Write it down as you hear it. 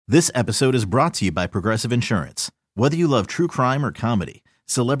This episode is brought to you by Progressive Insurance. Whether you love true crime or comedy,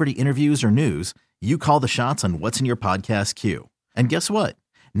 celebrity interviews or news, you call the shots on what's in your podcast queue. And guess what?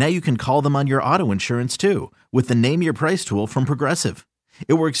 Now you can call them on your auto insurance too with the Name Your Price tool from Progressive.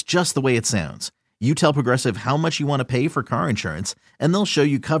 It works just the way it sounds. You tell Progressive how much you want to pay for car insurance, and they'll show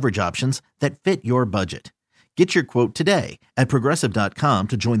you coverage options that fit your budget. Get your quote today at Progressive.com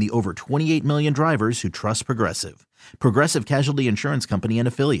to join the over 28 million drivers who trust Progressive. Progressive Casualty Insurance Company and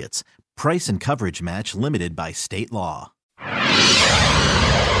Affiliates. Price and coverage match limited by state law.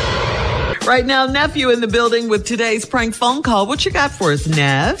 Right now, Nephew in the building with today's prank phone call. What you got for us,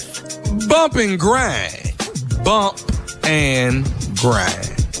 Neff? Bump and grind. Bump and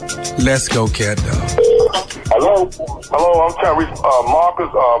grind. Let's go, cat dog. Hello? Hello, I'm trying to reach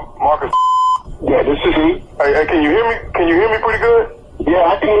Marcus. Yeah, this is he. Hey, can you hear me? Can you hear me pretty good?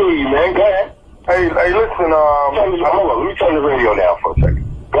 Yeah, I can hear you, man. Go ahead. Hey, listen, hold on, let me turn the radio down for a second.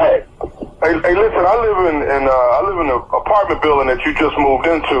 Go ahead. Hey, listen, I live in an apartment building that you just moved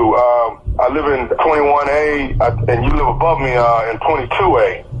into. I live in 21A, and you live above me in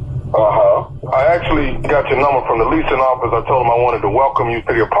 22A. I actually got your number from the leasing office. I told them I wanted to welcome you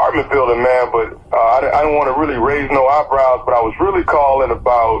to the apartment building, man, but I didn't want to really raise no eyebrows, but I was really calling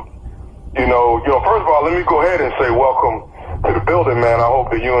about, you know, first of all, let me go ahead and say welcome to the building, man. I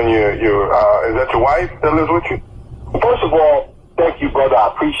hope that you and your is that your wife that lives with you? First of all, thank you, brother. I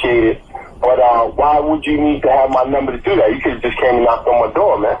appreciate it. But why would you need to have my number to do that? You could have just came and knocked on my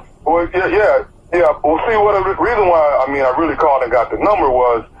door, man. Well, yeah. Well, see, the reason why I really called and got the number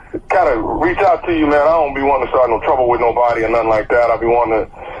was kind of reach out to you, man. I don't be wanting to start no trouble with nobody or nothing like that. I be wanting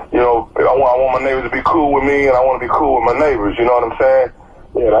to, I want my neighbors to be cool with me, and I want to be cool with my neighbors. You know what I'm saying?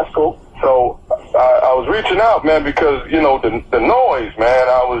 Yeah, that's cool. So I was reaching out, man, because the noise, man.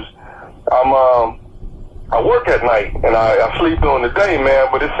 I work at night and I sleep during the day,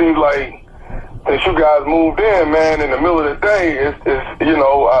 man. But it seems like since you guys moved in, man, in the middle of the day, I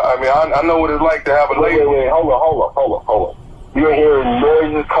know what it's like to have a lady. Wait, hold on. You're hearing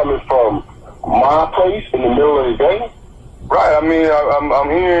noises coming from my place in the middle of the day? Right. I mean, I'm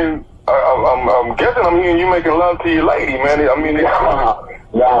hearing. I'm guessing I'm hearing you making love to your lady, man.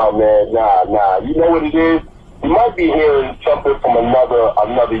 Nah, man. You know what it is? You might be hearing something from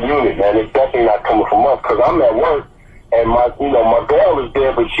another unit, man. It's definitely not coming from us, because I'm at work and my girl is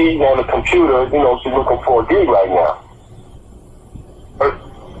there, but she's on the computer. She's looking for a gig right now.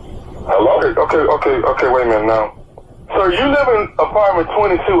 Hello? Okay. Wait a minute now. So you live in apartment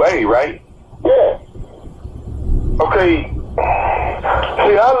 22A, right? Yeah. Okay.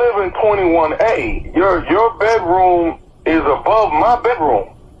 See, I live in 21A. Your bedroom is above my bedroom.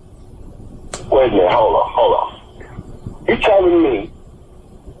 Wait a minute, hold on. You're telling me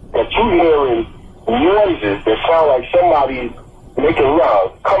that you're hearing noises that sound like somebody's making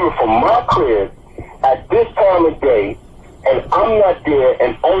love coming from my crib at this time of day, and I'm not there,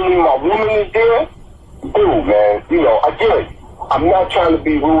 and only my woman is there? Dude, man, again, I'm not trying to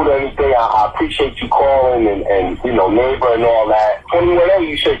be rude or anything. I appreciate you calling and neighbor and all that. 21A,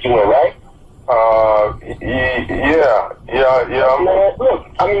 you said you went, right? Yeah. Man, look,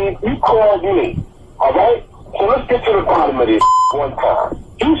 you called me, all right? So let's get to the bottom of this one time.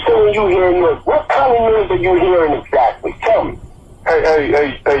 You saying you hearing noise. What kind of noise are you hearing exactly? Tell me.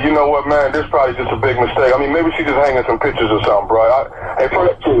 Hey, you know what, man? This is probably just a big mistake. Maybe she's just hanging some pictures or something, bro.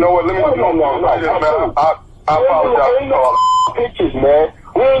 You know what? Let me man. I apologize. Ain't no pictures, man.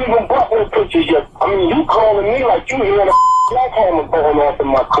 We ain't even bought no pictures yet. You calling me like you hearing a jackhammer going off in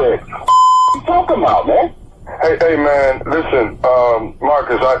my crib. What you talking about, man? Hey, man, listen,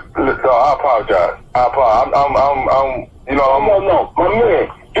 Marcus, I apologize. No, my man,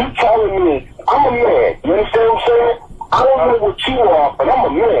 you telling me I'm a man. You understand what I'm saying? I don't know what you are, but I'm a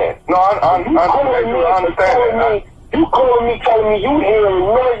man. No, I understand. You calling me, telling me you hearing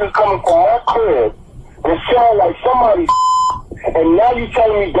noises coming from my crib that sound like somebody's and now you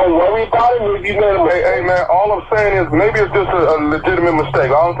telling me don't worry about it? Maybe you made a mistake. Hey, man, all I'm saying is maybe it's just a legitimate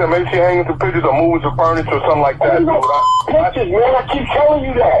mistake. All I'm saying, maybe she hanging some pictures or moving some furniture or something like that. Ain't no pictures, man. I keep telling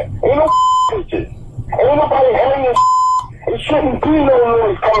you that. Ain't no pictures. Ain't nobody hanging. It shouldn't be no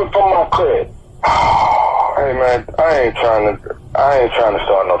noise coming from my crib. Hey, man, I ain't trying to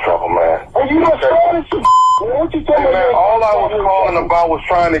start no trouble, man. Oh, you not starting some what you talking about? All I was calling about was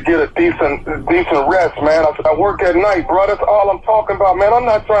trying to get a decent rest, man. I work at night, bro. That's all I'm talking about, man. I'm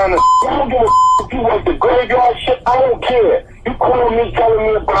not trying to. I don't give a if you work the graveyard shit. I don't care. You calling me, telling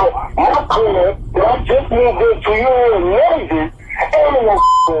me about my crib that I just moved into. You ain't noises. Ain't no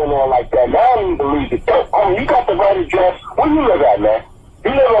going on like that, man. I don't even believe it. You got the right address. Where you live at, man?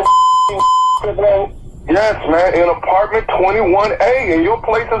 You live on man? Yes, man, in apartment 21A. 21A, and your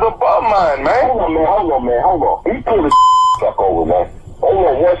place is above mine, man. Hold on. You pull the truck over, man. Hold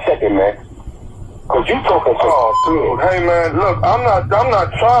on 1 second, man. Cause you talking so. Oh, dude. Hey, man, look, I'm not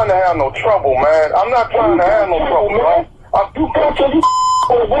trying to have no trouble, man. I'm not trying to have no trouble, man. You got to you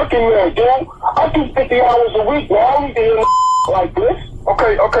working there, dude. I do 50 hours a week, man. I don't need to hear like this.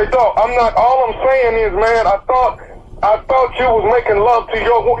 Okay, dog. All I'm saying is, man, I thought you was making love to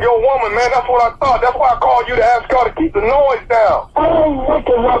your woman, man. That's what I thought. That's why I called you to ask her to keep the noise down. I ain't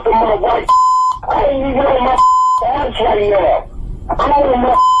making love to my wife. I ain't even on my ass right now. I'm on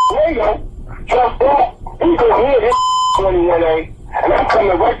my radio. Just that. You can hear this 21A, and I'm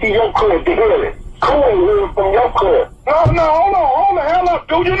coming right to your crib to hear it. I ain't hearing from your crib. No, hold the hell up,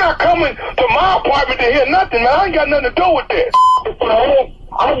 dude. You're not coming to my apartment to hear nothing, man. I ain't got nothing to do with this. I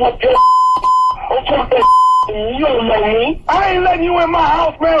want your I'm talking you don't know me. I ain't letting you in my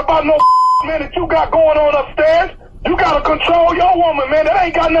house, man, about no man that you got going on upstairs. You gotta control your woman, man. That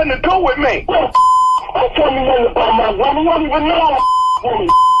ain't got nothing to do with me. Don't tell me nothing about my woman. You don't even know woman.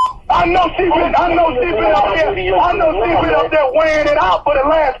 I know she been up there weighing it out for the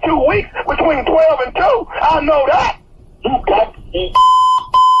last 2 weeks between 12 and 2. I know that. You got to be.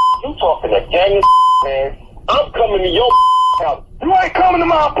 You talking to Daniel, man. I'm coming to your house. You ain't coming to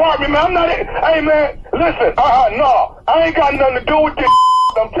my apartment, man. I'm not. Hey, man, listen. No. I ain't got nothing to do with this.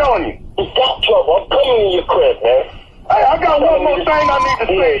 I'm telling you. You got trouble. I'm coming to your crib, man. Hey, I got one more thing I need to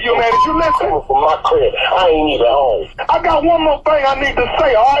say to you, man. Did you listen? From my crib. I ain't even home. I got one more thing I need to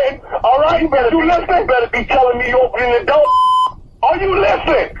say, all right? All right? You listen? You better be telling me you opening the door. Are you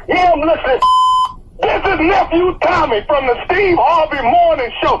listening? Yeah, I'm listening. This is Nephew Tommy from the Steve Harvey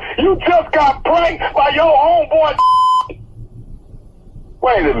Morning Show. You just got pranked by your homeboy.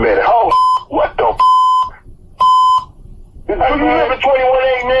 Wait a minute. Oh, what the Do you live at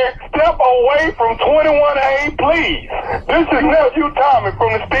 21A, man? Step away from 21A, please. This is Nephew Tommy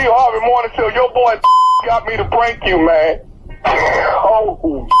from the Steve Harvey Morning Show. Your boy got me to prank you, man.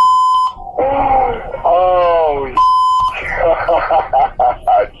 Oh,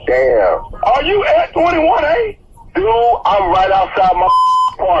 damn. Are you at 21A? Dude, I'm right outside my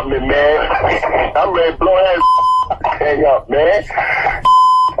apartment, man. I'm ready to blow that hang up, man.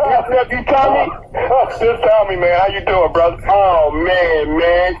 Nephew Tommy? Just Tommy, man. How you doing, brother? Oh,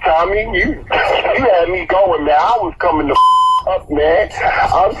 man, Tommy, you had me going, man. I was coming to up, man.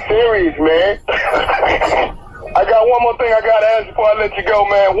 I'm serious, man. I got one more thing I got to ask before I let you go,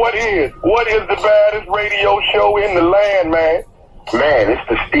 man. What is the baddest radio show in the land, man? Man, it's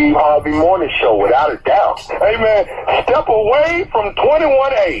the Steve Harvey Morning Show, without a doubt. Hey, man, step away from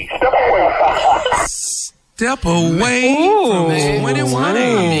 21A. Step away. Step away from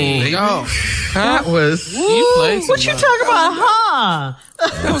 21A. That was. What you talking about, huh?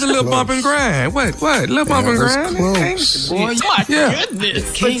 That was a little bump and grind. What? Little bump and grind? Close. Boy, my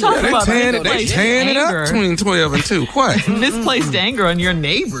goodness. But talk about they tearing it up between 12 and 2. What? Misplaced anger on your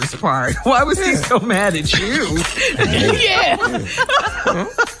neighbor's part. Why was he so mad at you? Yeah.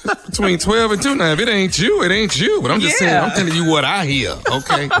 Between 12 and 2 now. If it ain't you, it ain't you. But I'm just saying, I'm telling you what I hear,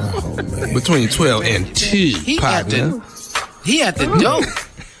 okay? Between 12 and 2, he at the door. He at the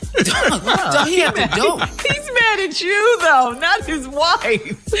door. He's mad at you, though, not his wife.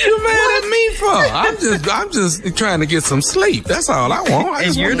 What you mad at me for? I'm just trying to get some sleep. That's all I want.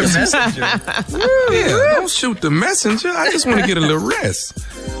 And you're the messenger. Yeah, don't shoot the messenger. I just want to get a little rest.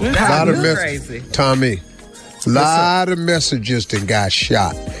 Crazy. Tommy, a lot of messengers that got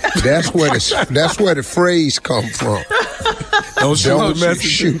shot. That's where the phrase come from. Don't shoot the messenger.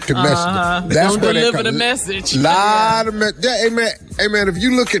 Shoot the messenger. That's don't deliver the message. Lot of hey man, if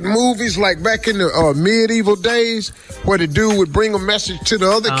you look at movies like back in the medieval days, where the dude would bring a message to the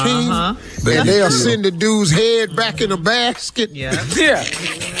other king, and they'll send the dude's head back in a basket. Yeah.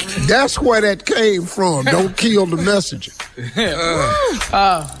 That's where that came from. Don't kill the messenger. The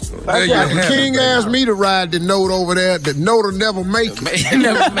king asked me to ride the note over there. The note will never make it.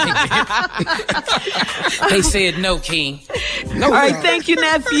 They said no, king. No. All right, thank you,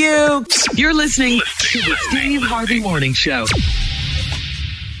 nephew. You're listening to the Steve Harvey Morning Show.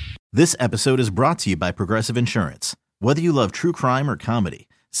 This episode is brought to you by Progressive Insurance. Whether you love true crime or comedy,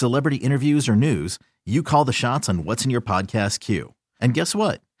 celebrity interviews or news, you call the shots on what's in your podcast queue. And guess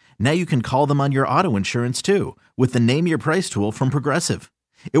what? Now you can call them on your auto insurance too with the Name Your Price tool from Progressive.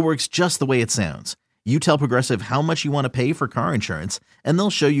 It works just the way it sounds. You tell Progressive how much you want to pay for car insurance, and they'll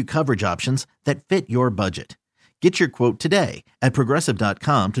show you coverage options that fit your budget. Get your quote today at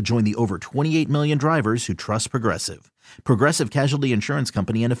Progressive.com to join the over 28 million drivers who trust Progressive. Progressive Casualty Insurance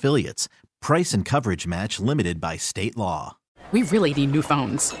Company and Affiliates. Price and coverage match limited by state law. We really need new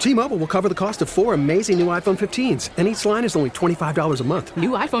phones. T-Mobile will cover the cost of 4 amazing new iPhone 15s, and each line is only $25 a month. New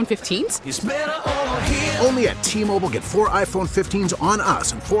iPhone 15s? It's better over here. Only at T-Mobile, get 4 iPhone 15s on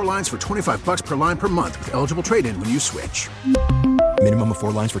us and 4 lines for $25 per line per month with eligible trade-in when you switch. Minimum of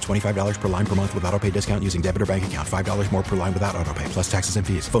 4 lines for $25 per line per month with autopay discount using debit or bank account. $5 more per line without autopay, plus taxes and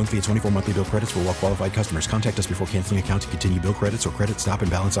fees. Phone fee at 24 monthly bill credits for well-qualified customers. Contact us before canceling account to continue bill credits or credit stop and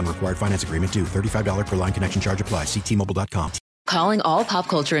balance on required finance agreement due. $35 per line connection charge applies. See T-Mobile.com. Calling all pop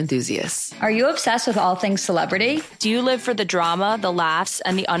culture enthusiasts. Are you obsessed with all things celebrity? Do you live for the drama, the laughs,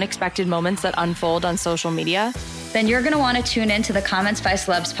 and the unexpected moments that unfold on social media? Then you're going to want to tune in to the Comments by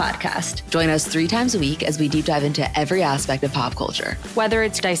Celebs podcast. Join us 3 times a week as we deep dive into every aspect of pop culture. Whether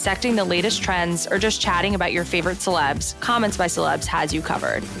it's dissecting the latest trends or just chatting about your favorite celebs, Comments by Celebs has you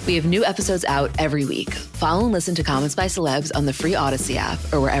covered. We have new episodes out every week. Follow and listen to Comments by Celebs on the free Odyssey app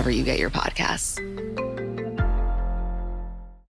or wherever you get your podcasts.